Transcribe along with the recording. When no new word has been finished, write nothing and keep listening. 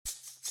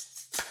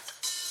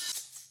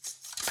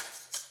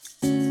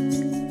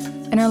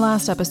In our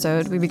last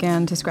episode, we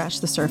began to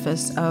scratch the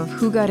surface of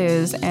who God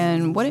is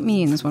and what it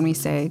means when we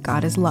say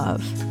God is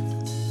love.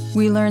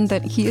 We learned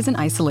that he isn't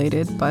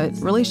isolated, but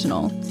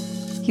relational.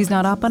 He's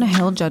not up on a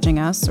hill judging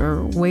us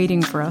or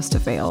waiting for us to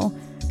fail.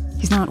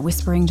 He's not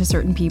whispering to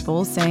certain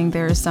people, saying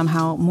they're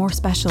somehow more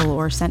special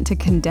or sent to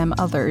condemn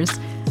others.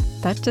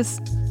 That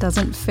just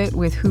doesn't fit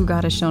with who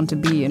God is shown to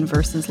be in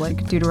verses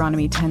like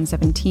Deuteronomy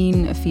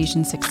 10:17,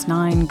 Ephesians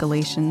 6:9,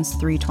 Galatians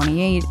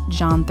 3:28,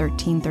 John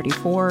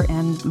 13:34,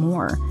 and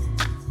more.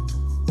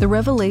 The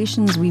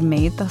revelations we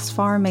made thus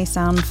far may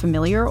sound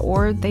familiar,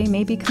 or they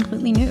may be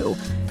completely new.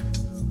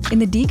 In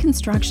the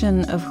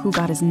deconstruction of who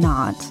God is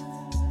not,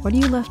 what are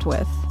you left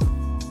with?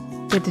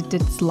 Did it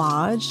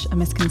dislodge a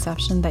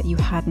misconception that you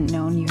hadn't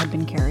known you had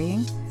been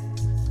carrying?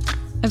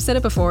 I've said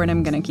it before and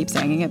I'm going to keep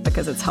saying it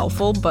because it's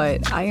helpful,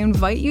 but I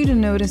invite you to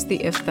notice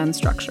the if-then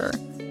structure.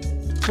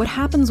 What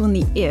happens when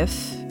the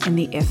if in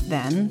the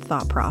if-then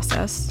thought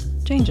process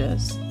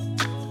changes?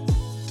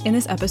 In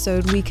this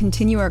episode, we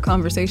continue our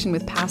conversation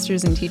with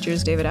pastors and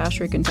teachers David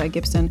Asscherick and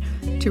Gibson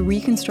to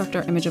reconstruct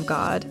our image of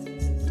God.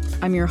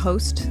 I'm your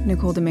host,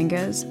 Nicole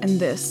Dominguez, and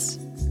this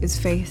is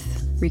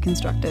Faith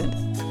Reconstructed.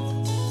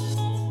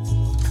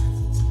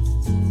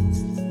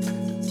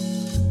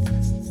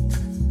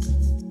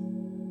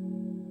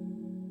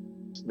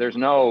 There's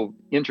no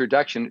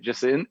introduction,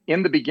 just in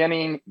the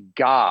beginning,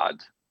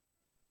 God, ...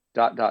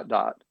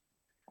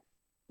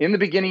 In the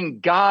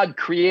beginning, God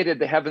created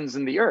the heavens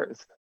and the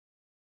earth.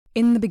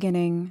 In the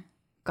beginning,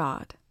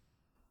 God.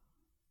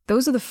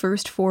 Those are the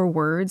first 4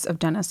 words of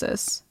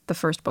Genesis, the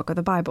first book of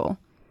the Bible.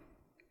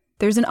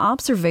 There's an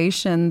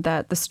observation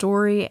that the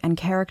story and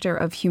character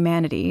of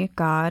humanity,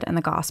 God, and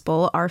the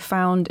gospel are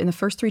found in the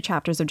first 3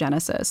 chapters of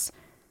Genesis.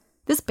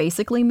 This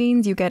basically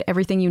means you get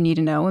everything you need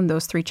to know in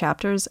those 3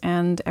 chapters,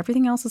 and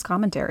everything else is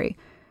commentary.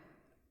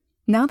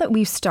 Now that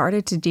we've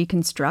started to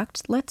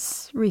deconstruct,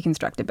 let's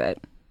reconstruct a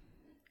bit.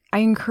 I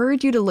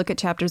encourage you to look at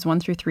chapters 1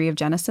 through 3 of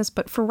Genesis,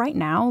 but for right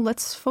now,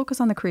 let's focus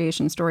on the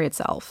creation story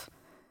itself.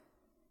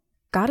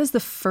 God is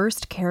the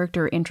first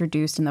character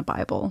introduced in the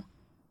Bible.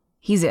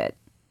 He's it.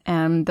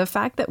 And the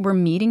fact that we're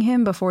meeting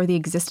him before the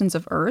existence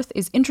of Earth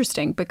is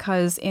interesting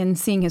because in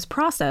seeing his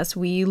process,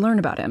 we learn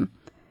about him.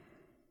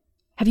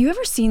 Have you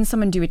ever seen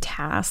someone do a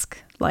task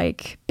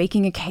like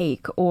baking a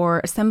cake or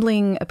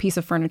assembling a piece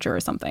of furniture or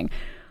something?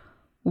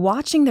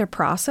 Watching their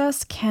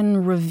process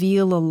can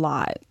reveal a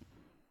lot.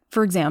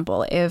 For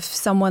example, if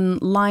someone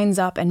lines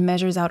up and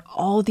measures out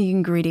all the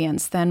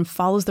ingredients, then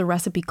follows the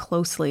recipe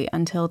closely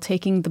until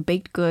taking the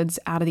baked goods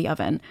out of the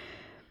oven.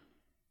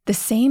 The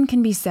same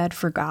can be said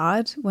for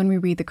God when we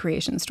read the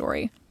creation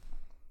story.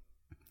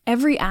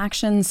 Every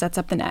action sets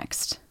up the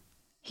next.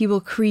 He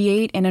will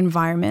create an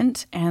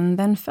environment and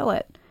then fill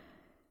it.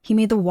 He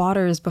made the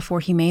waters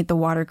before he made the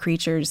water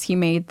creatures. He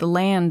made the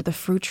land, the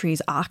fruit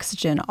trees,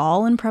 oxygen,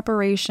 all in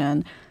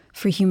preparation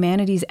for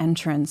humanity's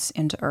entrance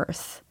into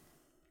Earth.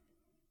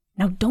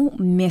 Now, don't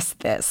miss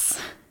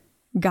this.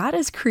 God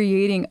is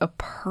creating a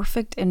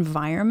perfect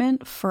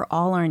environment for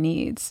all our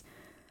needs.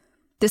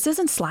 This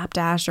isn't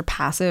slapdash or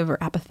passive or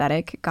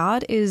apathetic.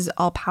 God is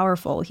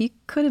all-powerful. He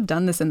could have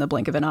done this in the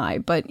blink of an eye,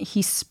 but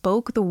he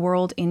spoke the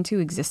world into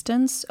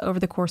existence over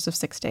the course of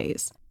 6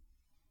 days.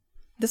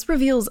 This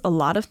reveals a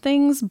lot of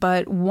things,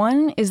 but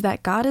one is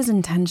that God is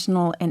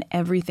intentional in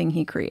everything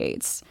he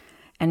creates.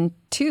 And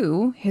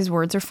 2, his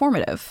words are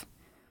formative.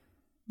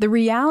 The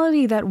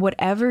reality that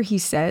whatever he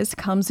says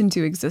comes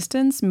into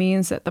existence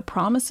means that the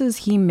promises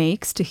he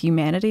makes to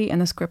humanity in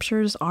the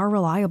scriptures are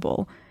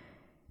reliable.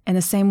 In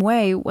the same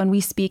way, when we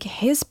speak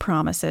his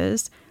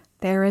promises,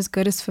 they're as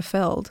good as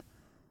fulfilled.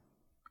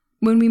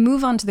 When we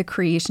move on to the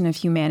creation of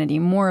humanity,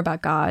 more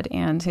about God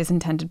and his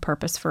intended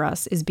purpose for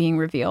us is being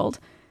revealed.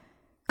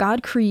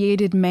 God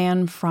created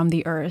man from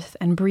the earth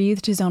and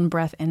breathed his own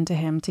breath into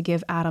him to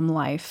give Adam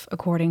life,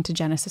 according to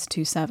Genesis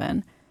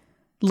 2:7.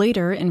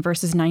 Later, in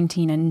verses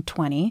 19 and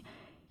 20,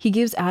 he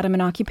gives Adam an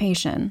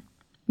occupation,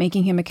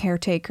 making him a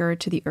caretaker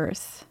to the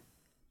earth.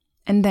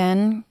 And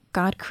then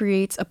God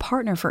creates a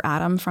partner for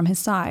Adam from his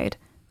side,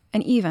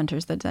 and Eve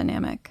enters the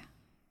dynamic.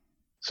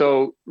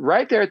 So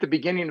right there at the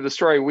beginning of the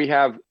story, we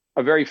have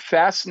a very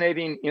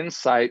fascinating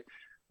insight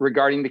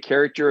regarding the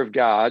character of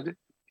God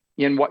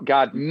in what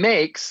God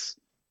makes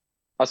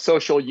a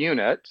social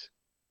unit,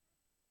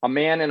 a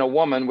man and a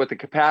woman with the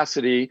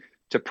capacity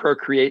to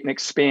procreate and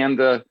expand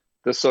the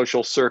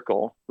social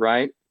circle,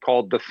 right?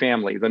 Called the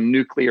family, the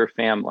nuclear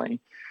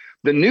family.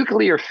 The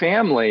nuclear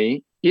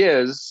family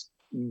is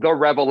the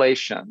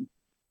revelation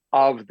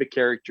of the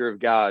character of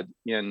God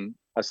in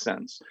a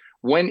sense.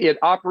 When it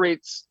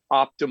operates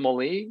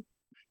optimally,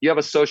 you have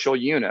a social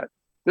unit.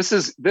 This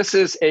is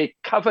a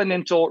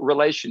covenantal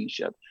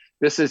relationship.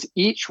 This is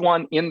each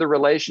one in the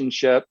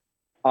relationship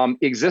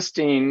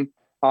existing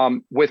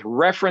with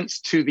reference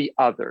to the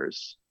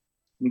others.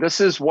 This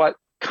is what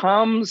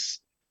comes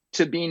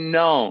to be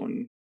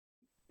known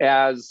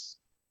as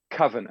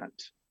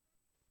covenant.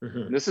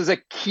 Mm-hmm. This is a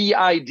key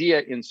idea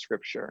in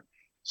Scripture.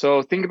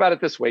 So think about it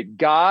this way.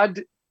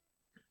 God,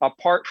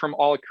 apart from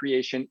all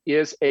creation,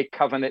 is a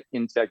covenant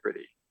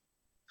integrity.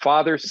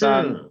 Father,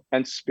 Son,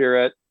 and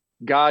Spirit.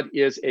 God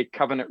is a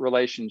covenant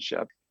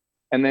relationship.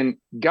 And then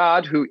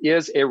God, who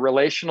is a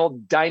relational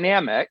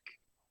dynamic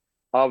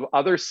of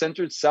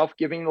other-centered,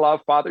 self-giving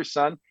love, Father,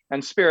 Son,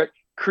 and Spirit,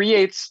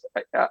 creates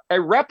a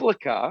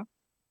replica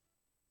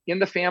in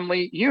the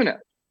family unit.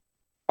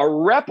 A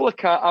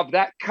replica of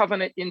that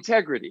covenant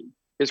integrity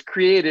is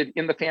created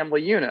in the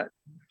family unit.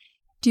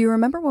 Do you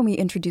remember when we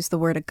introduced the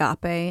word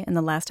agape in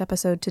the last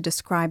episode to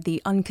describe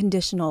the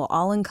unconditional,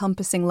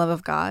 all-encompassing love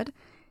of God?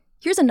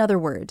 Here's another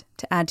word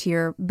to add to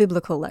your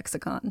biblical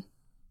lexicon.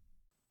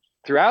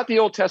 Throughout the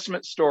Old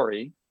Testament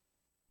story,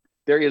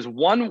 there is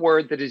one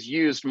word that is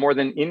used more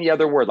than any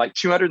other word, like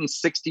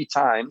 260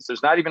 times.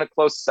 There's not even a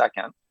close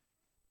second.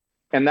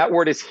 And that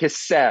word is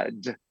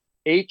hesed,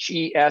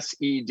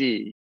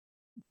 H-E-S-E-D.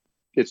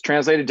 It's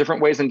translated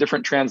different ways in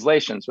different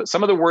translations, but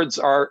some of the words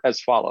are as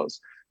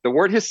follows. The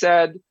word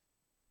hesed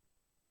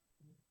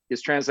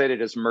is translated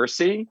as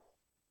mercy,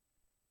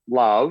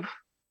 love,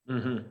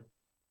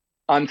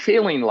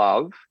 unfailing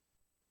love,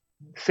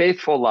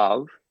 faithful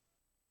love,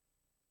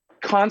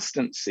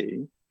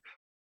 constancy.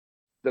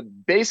 The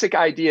basic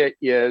idea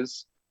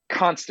is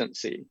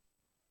constancy,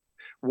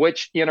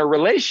 which in a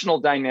relational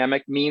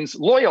dynamic means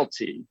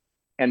loyalty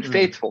and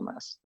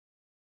faithfulness.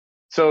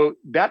 So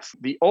that's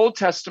the Old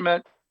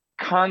Testament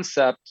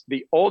concept,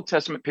 the Old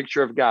Testament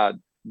picture of God.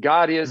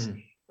 God is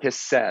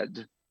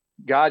hesed.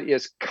 God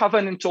is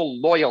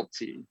covenantal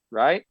loyalty,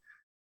 right?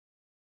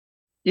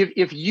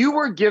 If you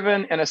were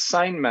given an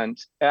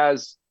assignment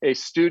as a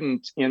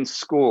student in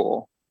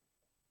school,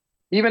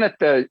 even at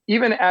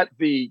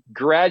the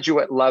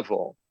graduate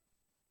level,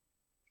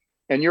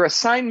 and your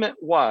assignment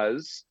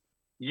was,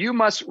 you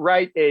must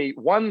write a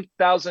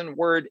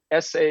 1,000-word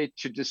essay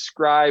to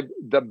describe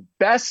the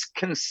best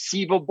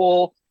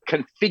conceivable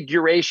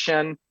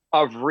configuration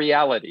of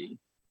reality.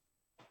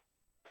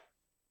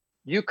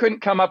 You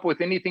couldn't come up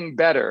with anything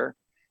better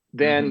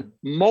than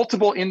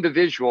multiple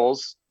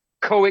individuals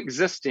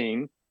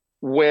coexisting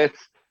with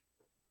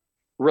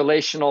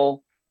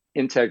relational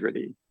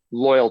integrity,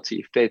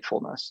 loyalty,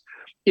 faithfulness.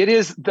 It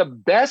is the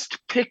best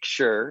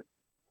picture.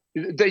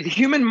 The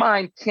human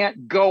mind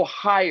can't go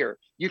higher.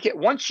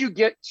 Once you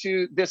get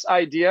to this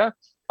idea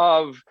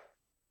of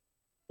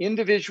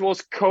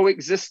individuals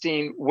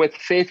coexisting with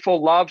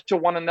faithful love to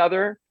one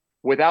another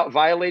without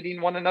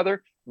violating one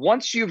another,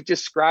 once you've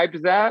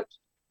described that,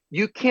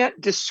 you can't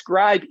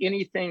describe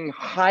anything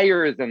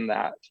higher than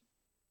that.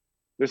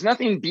 There's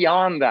nothing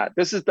beyond that.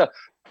 This is the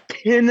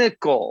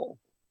pinnacle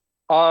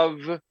of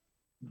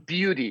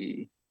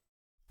beauty.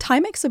 Ty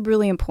makes a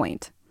brilliant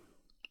point.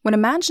 When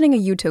imagining a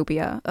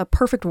utopia, a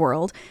perfect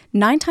world,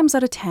 9 times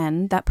out of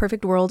 10, that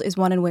perfect world is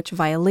one in which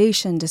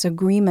violation,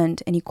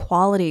 disagreement,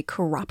 inequality,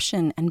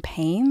 corruption, and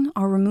pain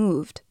are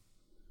removed.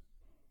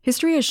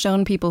 History has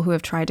shown people who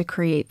have tried to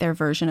create their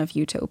version of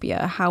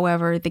utopia.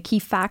 However, the key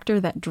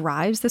factor that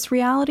drives this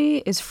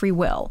reality is free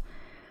will.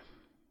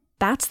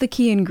 That's the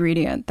key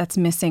ingredient that's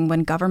missing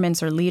when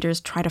governments or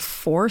leaders try to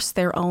force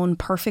their own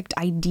perfect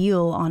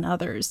ideal on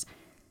others.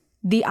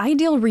 The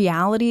ideal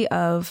reality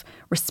of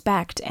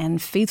respect and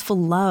faithful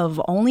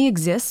love only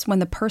exists when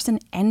the person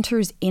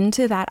enters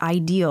into that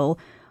ideal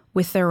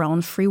with their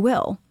own free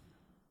will.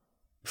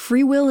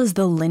 Free will is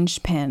the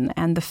linchpin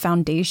and the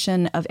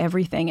foundation of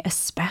everything,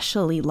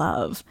 especially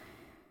love.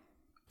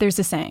 There's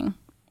a saying,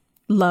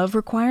 love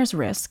requires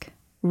risk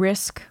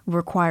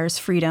requires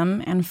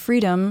freedom, and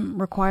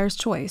freedom requires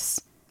choice.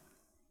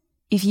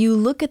 If you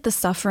look at the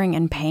suffering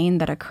and pain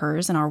that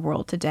occurs in our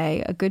world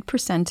today, a good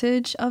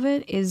percentage of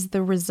it is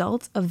the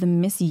result of the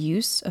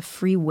misuse of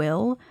free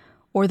will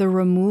or the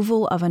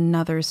removal of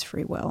another's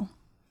free will.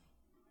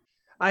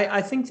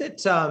 I think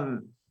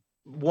that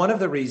one of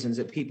the reasons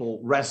that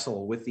people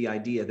wrestle with the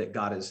idea that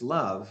God is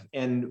love,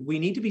 and we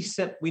need to be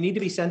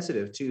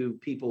sensitive to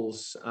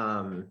people's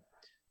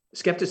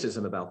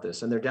skepticism about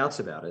this and their doubts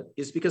about it,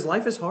 is because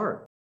life is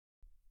hard.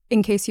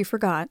 In case you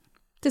forgot,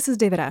 this is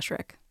David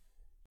Asscherick.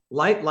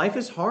 Life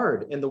is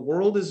hard, and the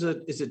world is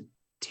a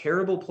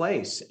terrible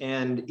place,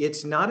 and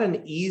it's not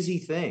an easy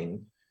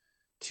thing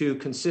to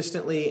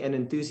consistently and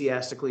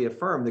enthusiastically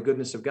affirm the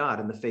goodness of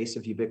God in the face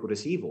of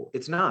ubiquitous evil.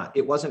 It's not.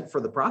 It wasn't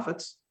for the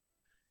prophets.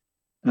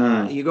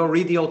 You go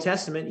read the Old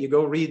Testament, you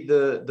go read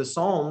the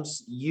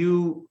Psalms,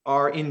 you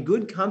are in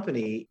good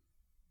company.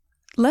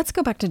 Let's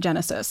go back to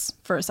Genesis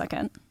for a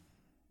second.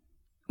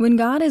 When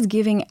God is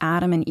giving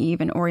Adam and Eve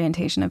an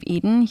orientation of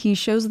Eden, he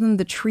shows them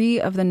the tree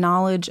of the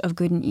knowledge of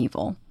good and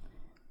evil.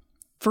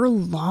 For a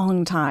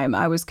long time,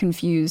 I was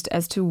confused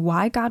as to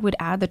why God would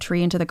add the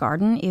tree into the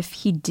garden if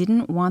he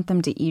didn't want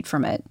them to eat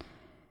from it.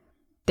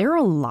 There are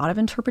a lot of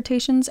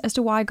interpretations as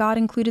to why God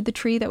included the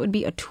tree that would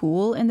be a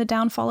tool in the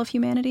downfall of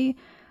humanity.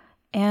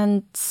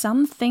 And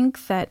some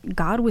think that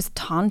God was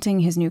taunting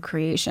his new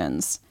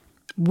creations,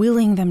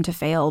 willing them to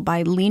fail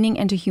by leaning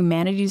into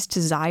humanity's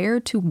desire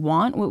to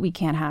want what we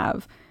can't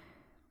have.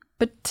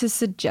 But to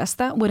suggest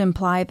that would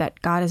imply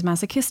that God is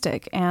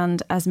masochistic,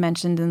 and as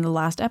mentioned in the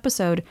last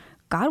episode,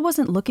 God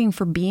wasn't looking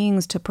for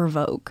beings to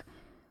provoke.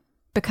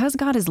 Because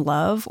God is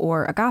love,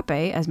 or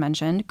agape, as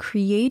mentioned,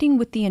 creating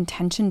with the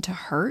intention to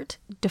hurt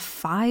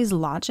defies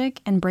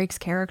logic and breaks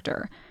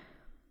character.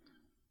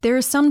 There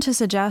is some to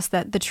suggest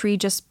that the tree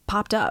just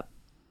popped up.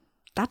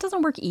 That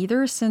doesn't work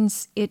either,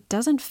 since it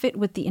doesn't fit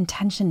with the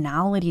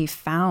intentionality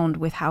found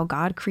with how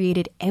God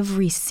created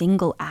every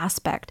single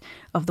aspect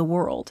of the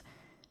world.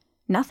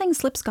 Nothing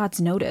slips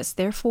God's notice,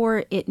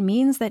 therefore it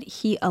means that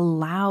he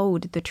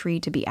allowed the tree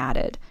to be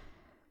added.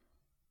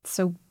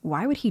 So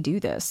why would he do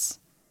this?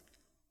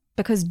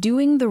 Because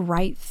doing the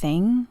right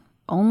thing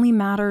only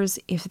matters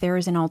if there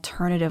is an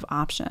alternative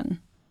option.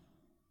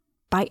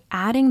 By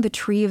adding the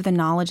tree of the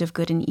knowledge of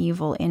good and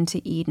evil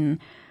into Eden,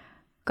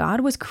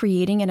 God was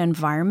creating an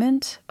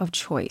environment of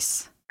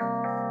choice.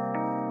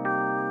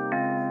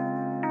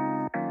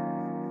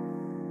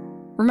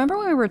 Remember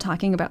when we were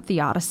talking about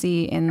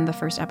theodicy in the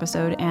first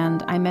episode,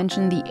 and I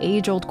mentioned the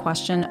age-old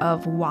question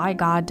of why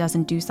God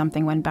doesn't do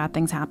something when bad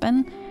things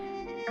happen?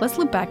 Let's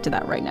look back to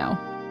that right now.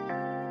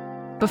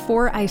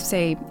 Before I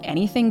say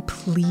anything,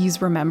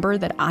 please remember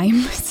that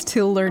I'm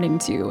still learning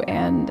too,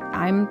 and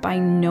I'm by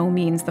no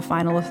means the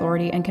final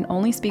authority and can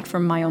only speak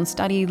from my own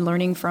study,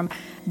 learning from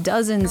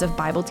dozens of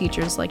Bible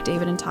teachers like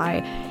David and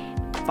Ty,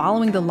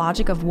 following the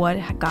logic of what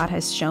God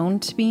has shown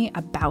to me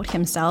about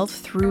himself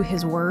through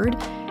his word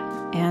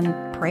and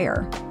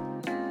prayer.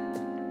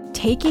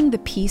 Taking the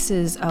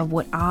pieces of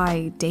what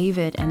I,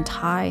 David, and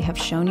Ty have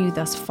shown you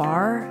thus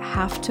far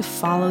have to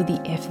follow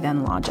the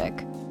if-then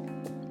logic.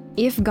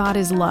 If God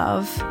is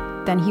love,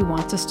 then he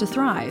wants us to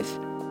thrive.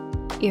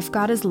 If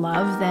God is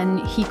love, then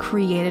he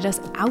created us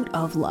out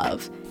of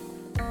love.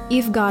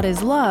 If God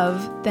is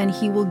love, then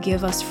he will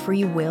give us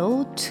free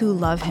will to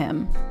love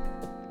him.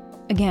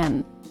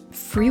 Again,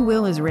 free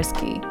will is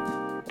risky.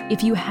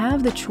 If you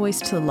have the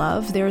choice to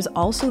love, there is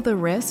also the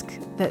risk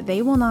that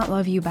they will not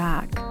love you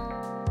back.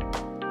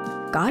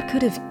 God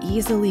could have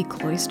easily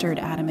cloistered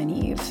Adam and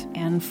Eve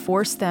and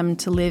forced them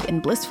to live in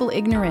blissful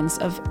ignorance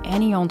of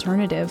any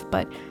alternative,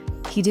 but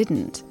he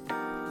didn't.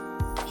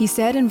 He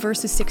said in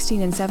verses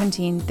 16 and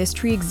 17, "This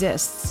tree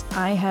exists.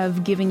 I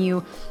have given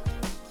you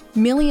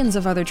millions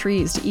of other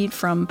trees to eat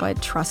from,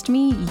 but trust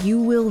me, you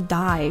will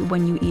die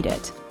when you eat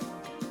it."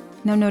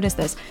 Now notice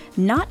this,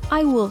 not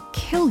I will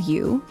kill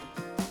you,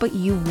 but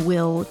you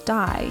will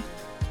die.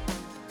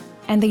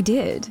 And they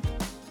did.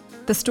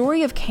 The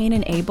story of Cain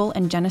and Abel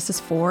in Genesis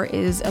 4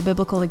 is a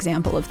biblical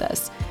example of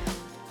this.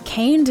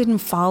 Cain didn't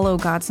follow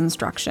God's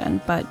instruction,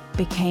 but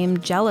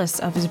became jealous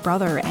of his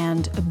brother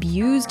and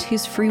abused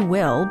his free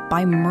will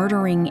by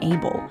murdering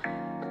Abel.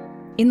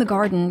 In the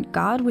garden,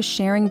 God was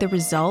sharing the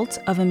result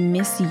of a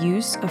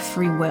misuse of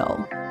free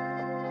will.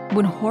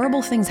 When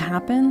horrible things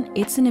happen,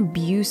 it's an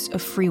abuse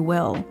of free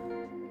will.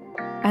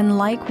 And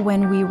like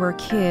when we were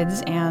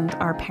kids and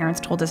our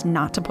parents told us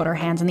not to put our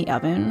hands in the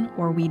oven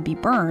or we'd be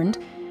burned,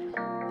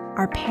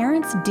 our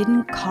parents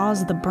didn't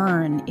cause the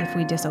burn if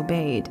we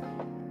disobeyed.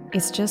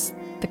 It's just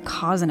the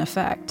cause and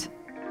effect.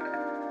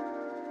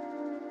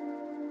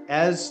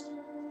 As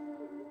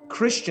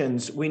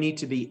Christians, we need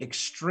to be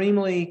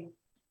extremely,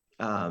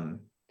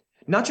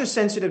 not just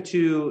sensitive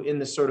to in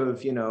this sort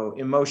of,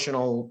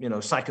 emotional,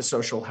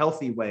 psychosocial,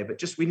 healthy way, but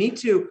just we need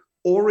to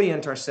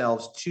orient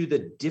ourselves to the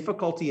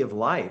difficulty of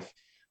life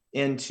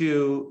and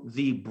to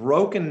the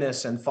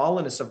brokenness and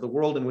fallenness of the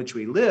world in which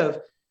we live,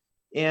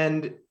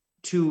 and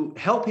to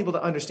help people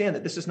to understand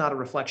that this is not a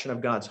reflection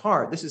of God's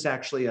heart. This is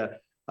actually a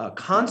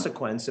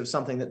consequence of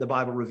something that the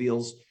Bible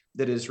reveals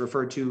that is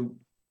referred to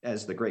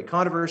as the great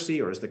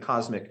controversy or as the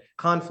cosmic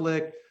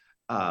conflict,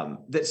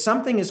 that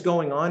something is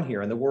going on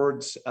here. In the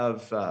words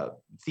of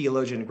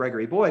theologian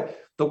Gregory Boyd,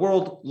 the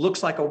world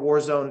looks like a war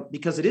zone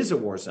because it is a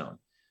war zone.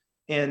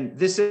 And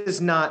this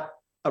is not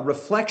a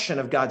reflection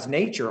of God's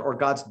nature or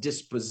God's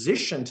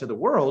disposition to the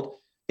world.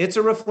 It's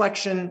a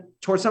reflection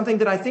towards something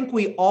that I think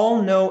we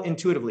all know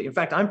intuitively. In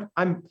fact,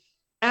 I'm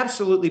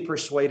absolutely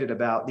persuaded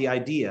about the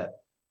idea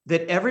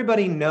that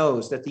everybody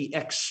knows that the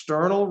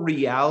external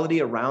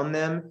reality around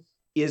them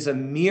is a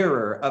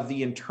mirror of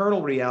the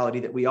internal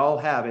reality that we all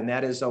have, and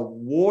that is a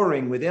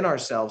warring within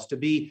ourselves to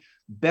be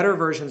better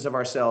versions of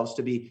ourselves,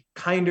 to be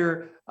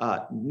kinder,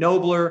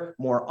 nobler,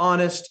 more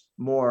honest,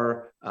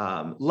 more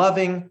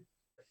loving.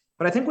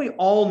 But I think we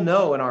all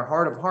know in our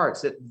heart of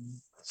hearts that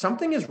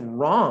something is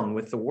wrong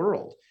with the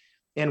world.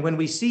 And when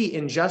we see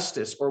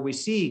injustice or we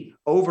see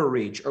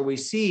overreach or we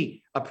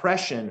see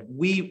oppression,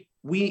 we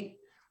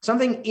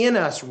something in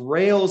us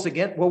rails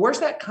against, well,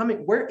 where's that coming?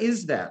 Where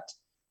is that?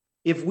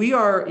 If we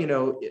are,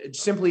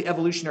 simply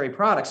evolutionary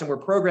products and we're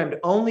programmed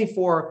only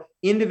for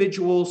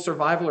individual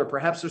survival or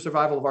perhaps the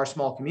survival of our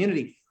small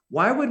community,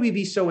 why would we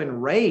be so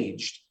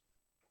enraged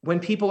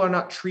when people are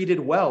not treated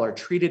well or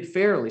treated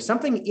fairly?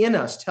 Something in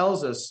us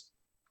tells us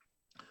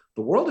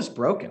the world is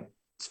broken.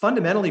 It's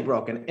fundamentally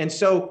broken. And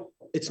so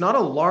it's not a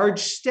large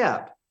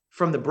step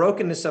from the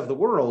brokenness of the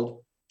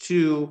world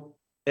to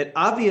an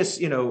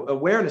obvious,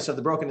 awareness of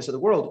the brokenness of the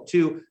world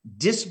to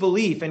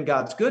disbelief in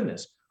God's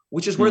goodness,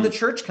 which is where the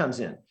church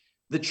comes in.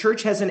 The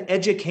church has an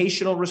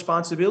educational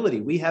responsibility.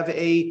 We have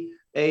a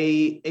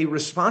a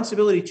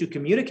responsibility to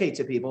communicate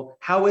to people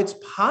how it's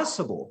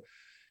possible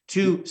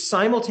to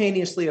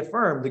simultaneously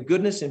affirm the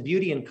goodness and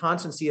beauty and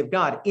constancy of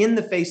God in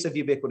the face of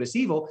ubiquitous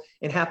evil.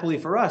 And happily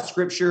for us,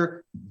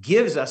 Scripture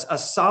gives us a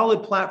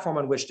solid platform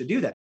on which to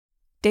do that.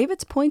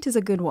 David's point is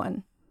a good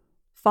one.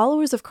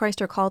 Followers of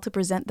Christ are called to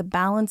present the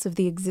balance of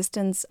the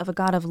existence of a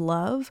God of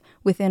love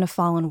within a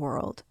fallen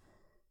world.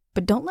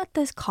 But don't let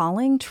this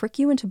calling trick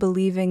you into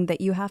believing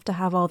that you have to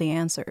have all the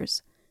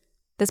answers.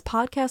 This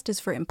podcast is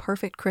for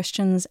imperfect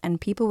Christians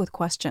and people with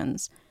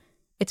questions.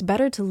 It's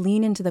better to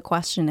lean into the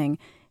questioning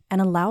and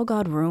allow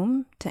God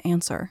room to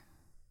answer.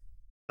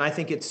 I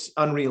think it's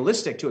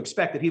unrealistic to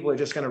expect that people are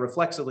just going to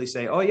reflexively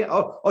say, oh, yeah,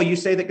 oh, you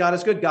say that God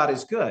is good, God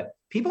is good.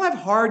 People have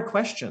hard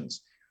questions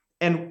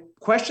and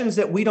questions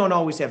that we don't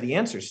always have the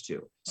answers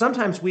to.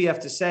 Sometimes we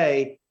have to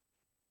say,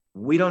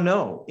 we don't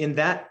know. In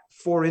that,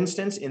 for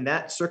instance, in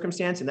that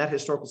circumstance, in that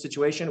historical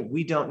situation,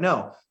 we don't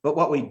know. But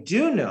what we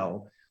do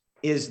know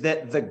is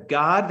that the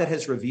God that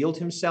has revealed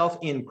himself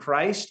in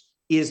Christ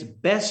is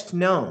best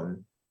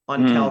known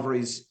on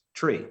Calvary's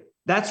tree.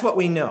 That's what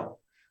we know.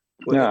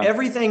 Yeah.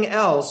 Everything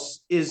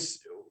else is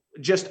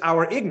just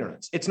our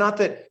ignorance. It's not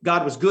that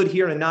God was good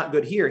here and not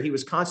good here. He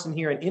was constant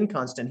here and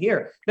inconstant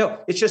here.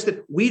 No, it's just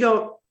that we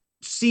don't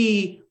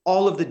see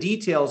all of the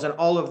details and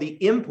all of the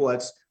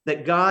inputs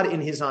that God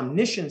in his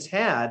omniscience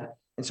had.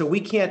 And so we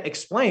can't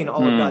explain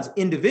all of God's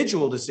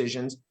individual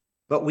decisions,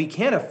 but we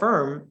can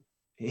affirm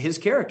his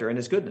character and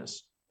his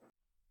goodness.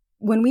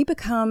 When we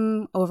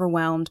become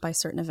overwhelmed by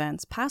certain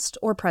events, past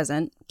or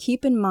present,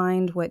 keep in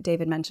mind what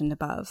David mentioned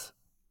above.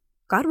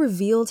 God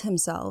revealed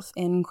himself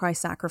in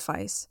Christ's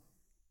sacrifice.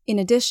 In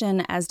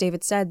addition, as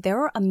David said, there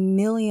are a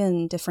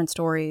million different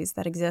stories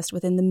that exist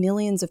within the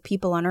millions of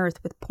people on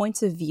earth with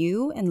points of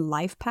view and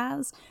life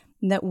paths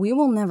that we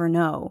will never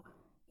know,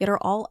 yet are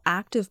all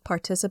active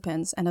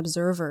participants and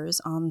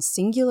observers on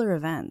singular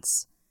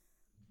events.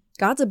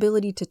 God's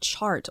ability to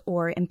chart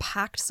or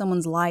impact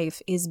someone's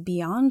life is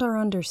beyond our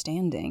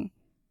understanding.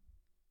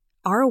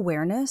 Our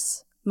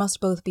awareness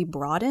must both be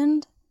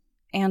broadened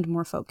and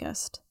more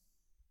focused.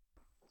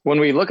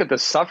 When we look at the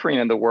suffering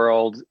in the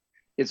world,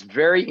 it's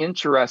very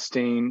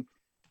interesting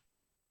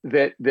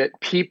that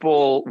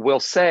people will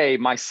say,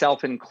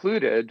 myself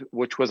included,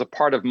 which was a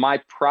part of my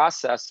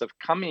process of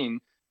coming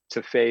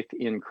to faith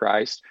in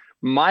Christ.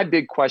 My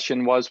big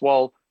question was,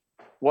 well,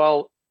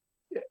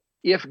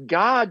 if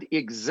God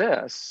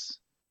exists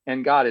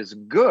and God is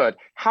good,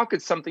 how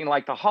could something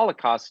like the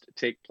Holocaust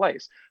take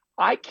place?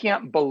 I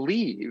can't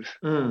believe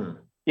in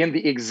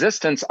the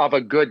existence of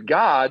a good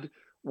God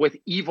with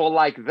evil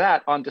like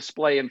that on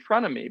display in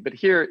front of me. But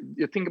here,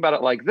 you think about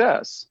it like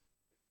this.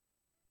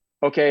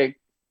 Okay,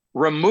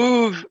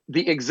 remove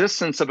the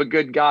existence of a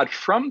good God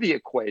from the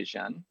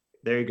equation.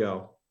 There you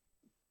go.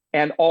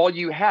 And all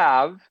you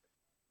have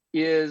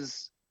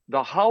is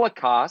the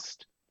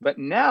Holocaust, but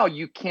now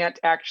you can't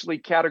actually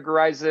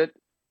categorize it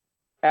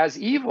as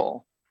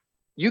evil.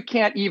 You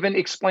can't even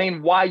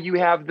explain why you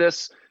have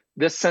this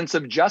sense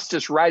of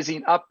justice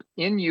rising up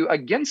in you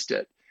against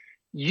it.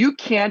 You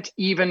can't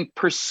even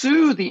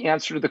pursue the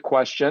answer to the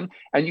question,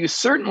 and you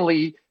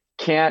certainly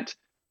can't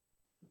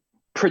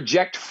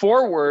project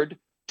forward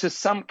to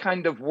some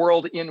kind of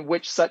world in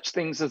which such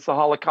things as the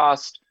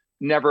Holocaust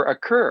never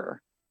occur,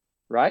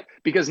 right?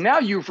 Because now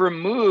you've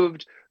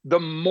removed the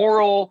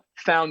moral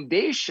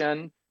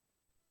foundation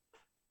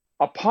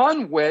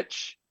upon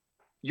which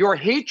your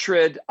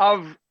hatred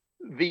of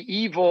the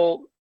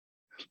evil,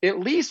 at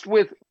least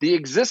with the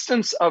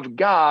existence of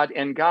God,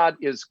 and God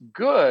is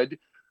good,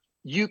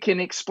 you can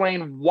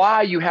explain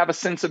why you have a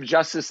sense of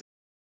justice,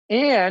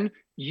 and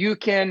you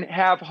can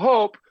have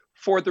hope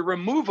for the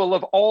removal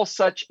of all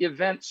such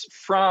events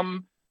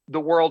from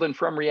the world and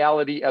from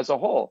reality as a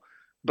whole.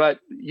 But,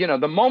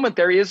 the moment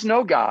there is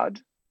no God,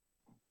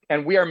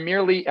 and we are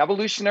merely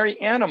evolutionary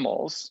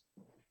animals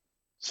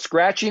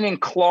scratching and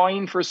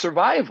clawing for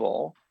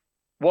survival,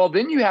 well,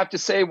 then you have to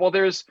say, well,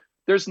 there's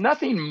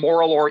nothing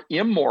moral or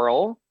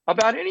immoral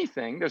about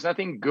anything. There's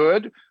nothing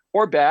good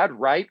or bad,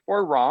 right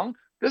or wrong.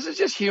 This is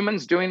just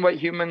humans doing what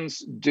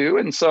humans do.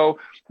 And so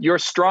your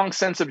strong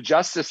sense of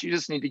justice, you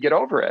just need to get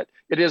over it.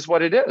 It is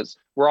what it is.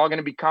 We're all going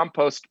to be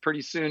compost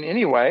pretty soon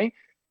anyway.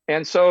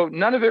 And so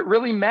none of it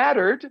really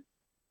mattered.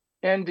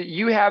 And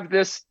you have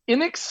this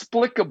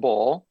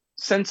inexplicable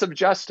sense of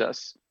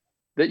justice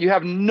that you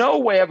have no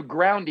way of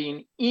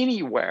grounding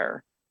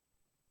anywhere.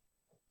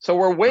 So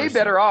we're way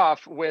better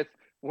off with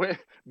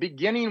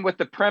beginning with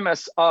the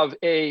premise of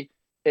a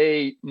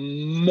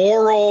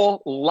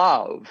moral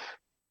love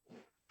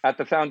at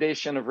the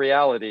foundation of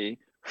reality,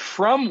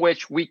 from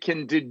which we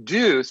can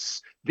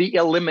deduce the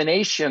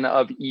elimination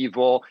of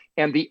evil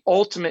and the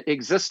ultimate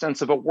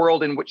existence of a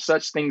world in which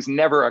such things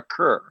never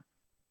occur.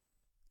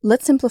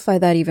 Let's simplify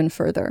that even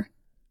further.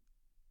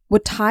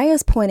 What Ty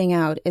is pointing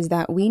out is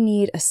that we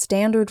need a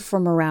standard for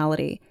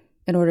morality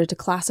in order to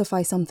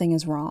classify something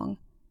as wrong.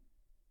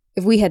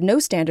 If we had no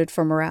standard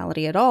for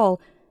morality at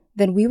all,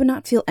 then we would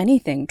not feel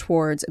anything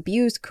towards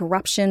abuse,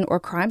 corruption,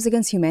 or crimes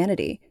against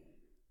humanity.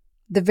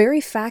 The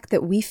very fact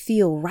that we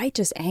feel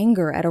righteous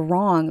anger at a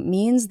wrong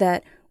means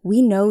that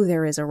we know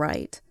there is a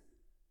right.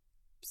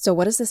 So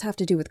what does this have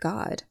to do with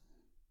God?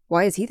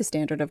 Why is he the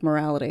standard of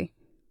morality?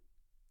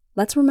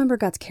 Let's remember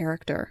God's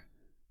character.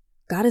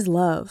 God is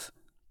love,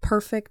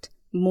 perfect,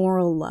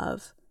 moral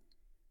love.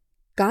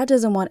 God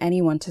doesn't want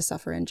anyone to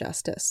suffer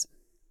injustice.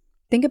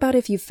 Think about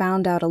if you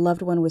found out a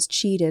loved one was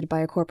cheated by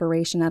a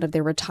corporation out of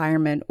their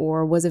retirement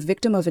or was a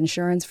victim of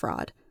insurance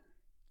fraud.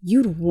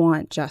 You'd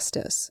want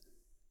justice.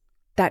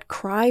 That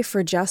cry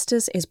for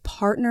justice is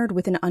partnered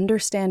with an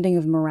understanding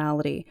of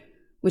morality,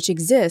 which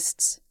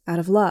exists out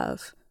of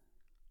love.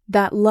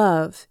 That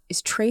love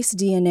is trace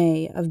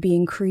DNA of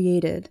being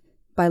created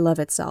by love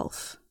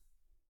itself.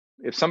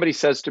 If somebody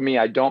says to me,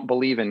 I don't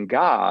believe in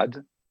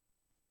God,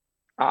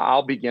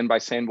 I'll begin by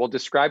saying, well,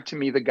 describe to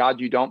me the God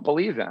you don't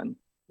believe in.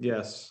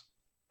 Yes.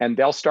 And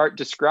they'll start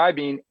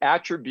describing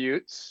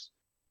attributes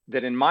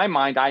that in my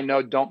mind, I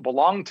know don't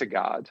belong to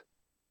God,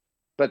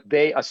 but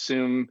they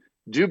assume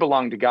do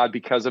belong to God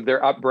because of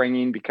their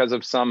upbringing, because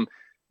of some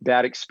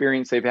bad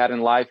experience they've had in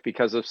life,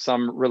 because of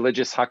some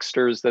religious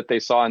hucksters that they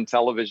saw on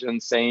television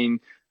saying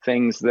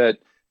things that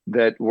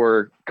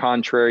were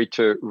contrary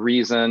to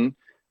reason.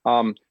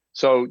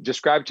 So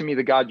describe to me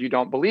the God you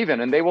don't believe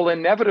in. And they will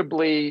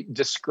inevitably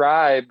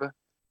describe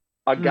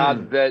a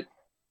God that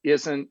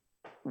isn't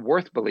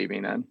worth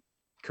believing in.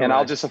 Correct. And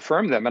I'll just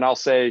affirm them and I'll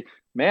say,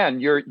 man,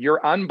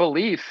 your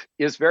unbelief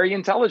is very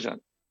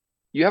intelligent.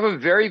 You have a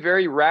very,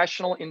 very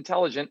rational,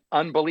 intelligent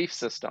unbelief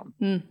system.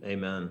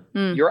 Amen.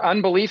 Your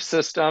unbelief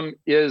system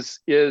is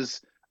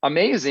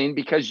amazing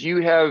because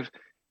you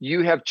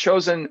have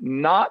chosen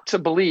not to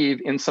believe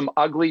in some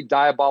ugly,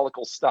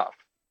 diabolical stuff,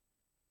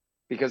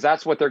 because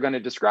that's what they're going to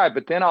describe.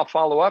 But then I'll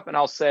follow up and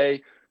I'll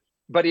say,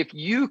 but if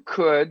you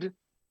could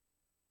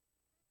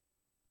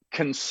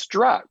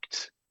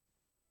construct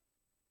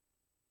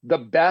the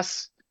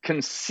best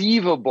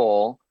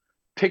conceivable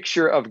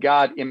picture of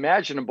God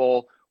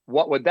imaginable,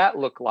 what would that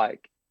look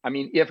like? I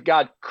mean, if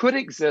God could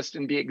exist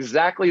and be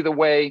exactly the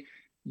way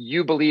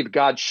you believe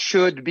God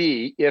should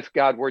be, if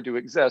God were to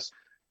exist,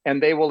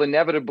 and they will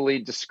inevitably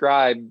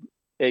describe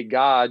a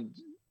God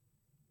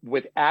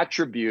with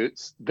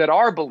attributes that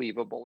are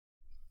believable.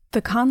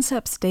 The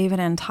concepts David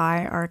and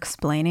Ty are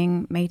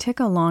explaining may take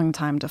a long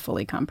time to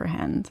fully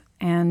comprehend,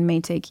 and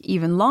may take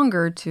even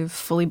longer to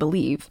fully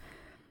believe.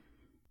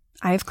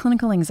 I have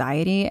clinical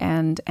anxiety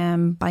and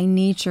am by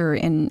nature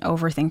an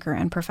overthinker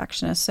and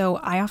perfectionist, so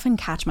I often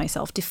catch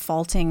myself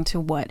defaulting to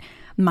what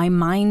my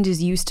mind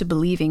is used to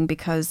believing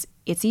because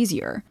it's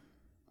easier.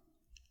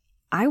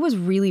 I was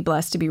really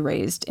blessed to be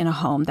raised in a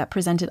home that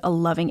presented a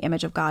loving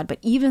image of God, but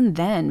even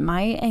then,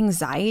 my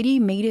anxiety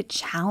made it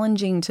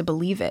challenging to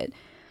believe it.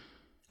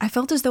 I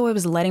felt as though I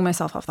was letting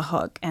myself off the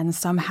hook, and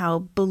somehow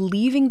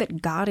believing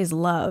that God is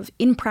love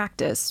in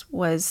practice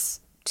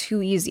was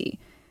too easy.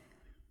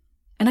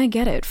 And I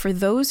get it. For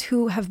those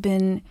who have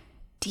been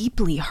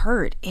deeply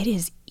hurt, it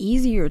is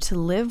easier to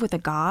live with a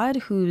God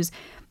who's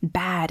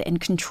bad and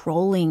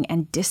controlling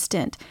and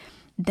distant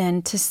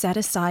than to set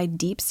aside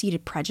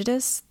deep-seated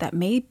prejudice that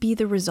may be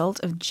the result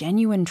of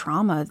genuine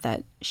trauma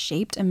that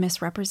shaped a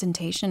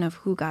misrepresentation of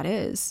who God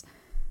is.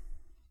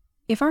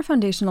 If our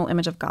foundational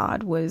image of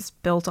God was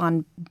built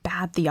on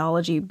bad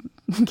theology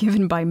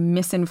given by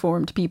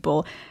misinformed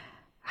people,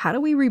 how do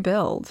we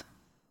rebuild?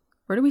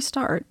 Where do we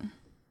start?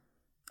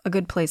 A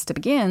good place to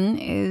begin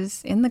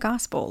is in the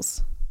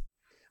Gospels.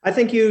 I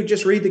think you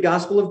just read the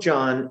Gospel of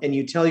John and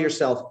you tell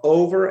yourself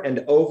over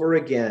and over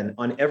again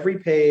on every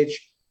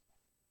page,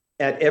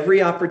 at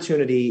every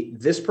opportunity,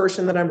 this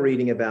person that I'm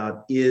reading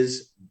about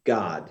is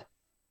God.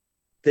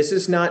 This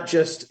is not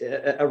just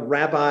a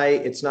rabbi.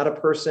 It's not a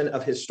person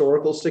of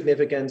historical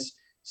significance.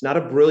 It's not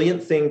a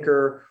brilliant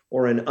thinker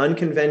or an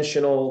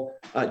unconventional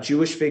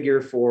Jewish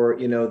figure for,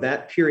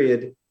 that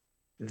period.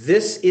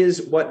 This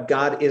is what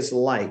God is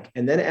like.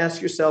 And then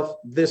ask yourself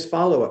this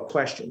follow-up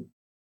question.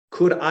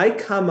 Could I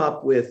come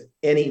up with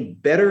any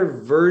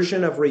better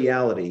version of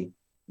reality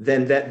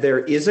than that there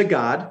is a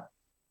God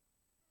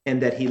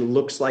and that he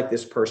looks like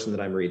this person that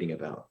I'm reading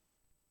about?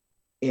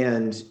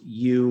 And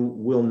you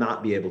will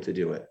not be able to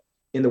do it.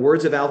 In the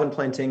words of Alvin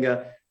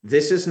Plantinga,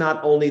 this is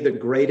not only the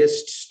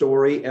greatest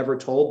story ever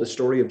told, the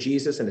story of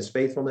Jesus and his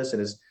faithfulness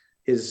and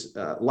his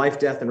life,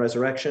 death, and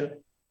resurrection.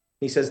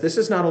 He says, this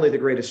is not only the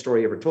greatest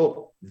story ever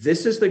told,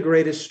 this is the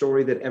greatest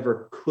story that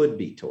ever could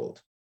be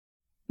told.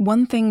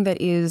 One thing that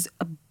is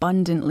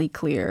abundantly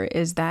clear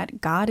is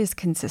that God is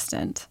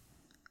consistent.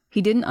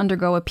 He didn't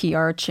undergo a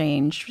PR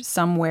change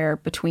somewhere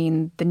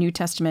between the New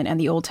Testament and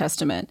the Old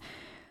Testament.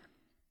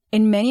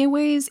 In many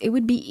ways, it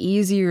would be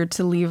easier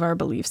to leave our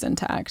beliefs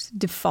intact,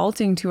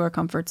 defaulting to our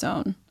comfort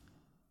zone.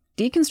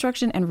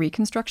 Deconstruction and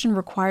reconstruction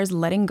requires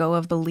letting go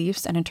of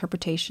beliefs and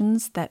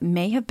interpretations that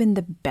may have been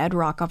the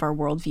bedrock of our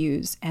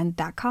worldviews, and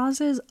that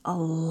causes a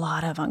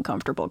lot of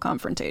uncomfortable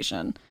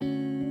confrontation.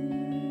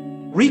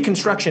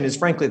 Reconstruction is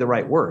frankly the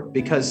right word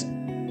because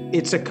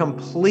it's a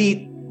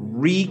complete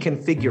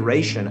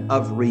reconfiguration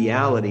of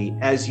reality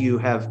as you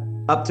have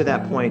up to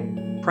that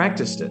point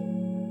practiced it.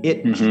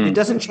 It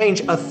doesn't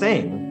change a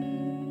thing.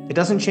 It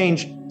doesn't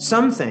change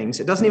some things.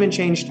 It doesn't even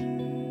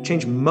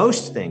change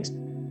most things.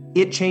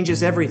 It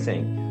changes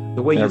everything.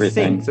 The way you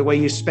think, the way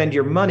you spend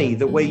your money,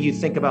 the way you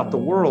think about the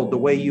world, the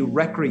way you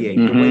recreate,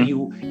 the way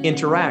you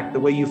interact, the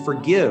way you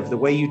forgive, the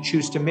way you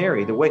choose to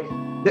marry,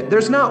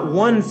 there's not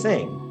one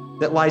thing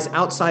that lies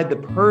outside the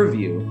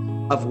purview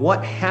of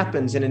what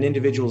happens in an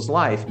individual's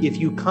life if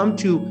you come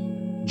to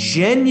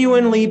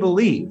genuinely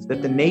believe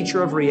that the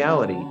nature of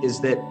reality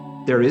is that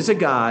there is a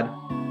God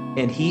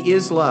and he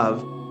is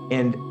love,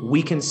 and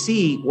we can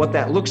see what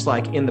that looks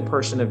like in the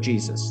person of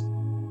Jesus.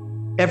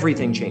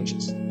 Everything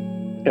changes.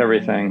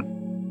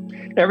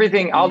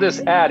 Everything, I'll just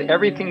add,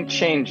 everything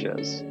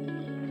changes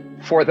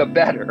for the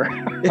better.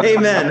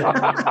 Amen.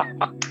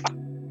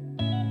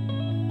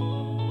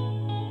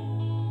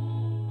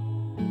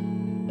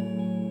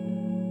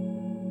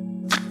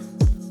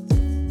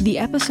 The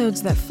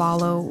episodes that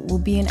follow will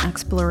be an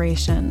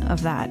exploration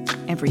of that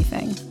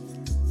everything.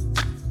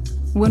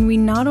 When we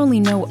not only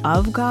know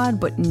of God,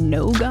 but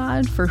know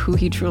God for who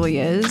he truly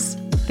is,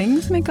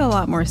 things make a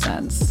lot more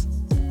sense.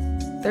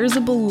 There's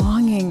a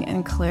belonging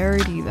and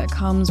clarity that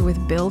comes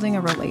with building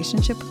a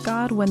relationship with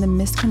God when the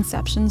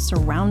misconceptions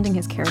surrounding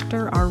his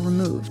character are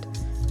removed.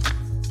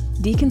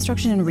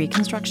 Deconstruction and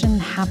reconstruction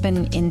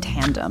happen in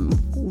tandem.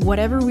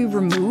 Whatever we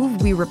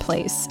remove, we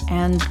replace,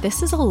 and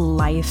this is a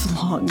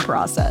lifelong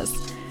process.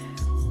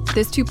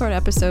 This two-part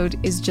episode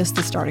is just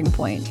the starting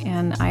point,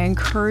 and I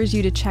encourage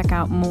you to check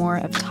out more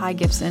of Ty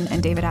Gibson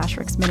and David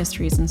Asscherick's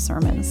ministries and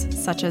sermons,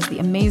 such as the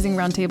amazing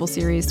Roundtable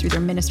series through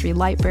their ministry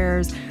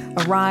Lightbearers,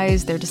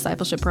 Arise, their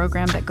discipleship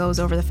program that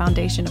goes over the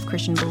foundation of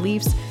Christian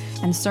beliefs,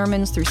 and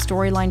sermons through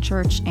Storyline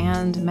Church,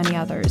 and many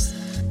others.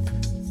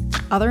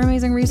 Other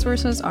amazing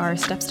resources are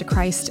Steps to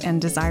Christ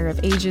and Desire of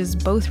Ages,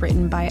 both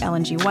written by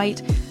Ellen G.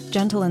 White,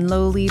 Gentle and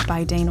Lowly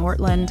by Dane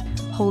Ortland,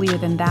 Holier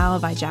Than Thou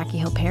by Jackie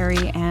Hill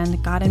Perry,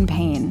 and God in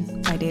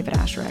Pain by David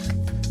Asscherick.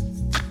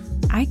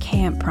 I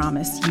can't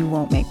promise you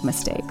won't make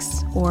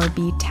mistakes or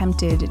be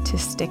tempted to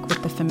stick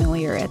with the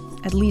familiar,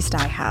 at least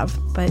I have,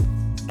 but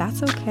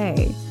that's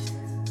okay.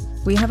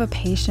 We have a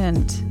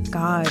patient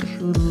God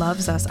who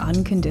loves us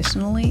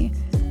unconditionally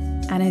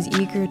and is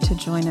eager to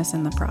join us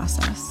in the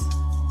process.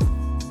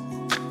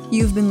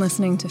 You've been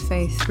listening to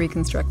Faith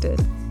Reconstructed.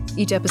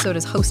 Each episode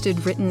is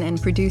hosted, written,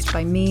 and produced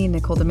by me,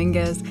 Nicole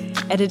Dominguez,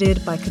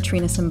 edited by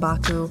Katrina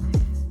Simbaku,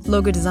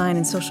 logo design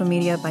and social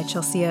media by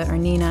Chelsea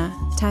Ernina,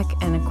 tech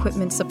and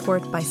equipment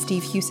support by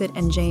Steve Husett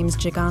and James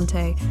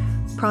Gigante,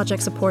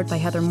 project support by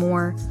Heather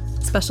Moore.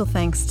 Special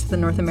thanks to the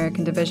North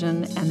American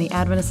Division and the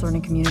Adventist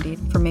Learning Community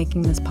for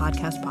making this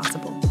podcast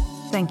possible.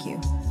 Thank you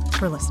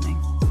for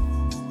listening.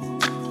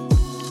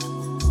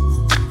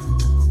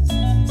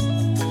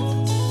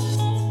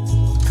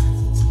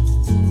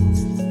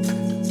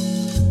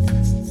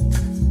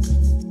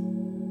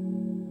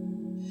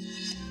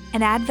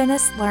 An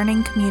Adventist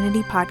Learning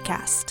Community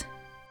podcast.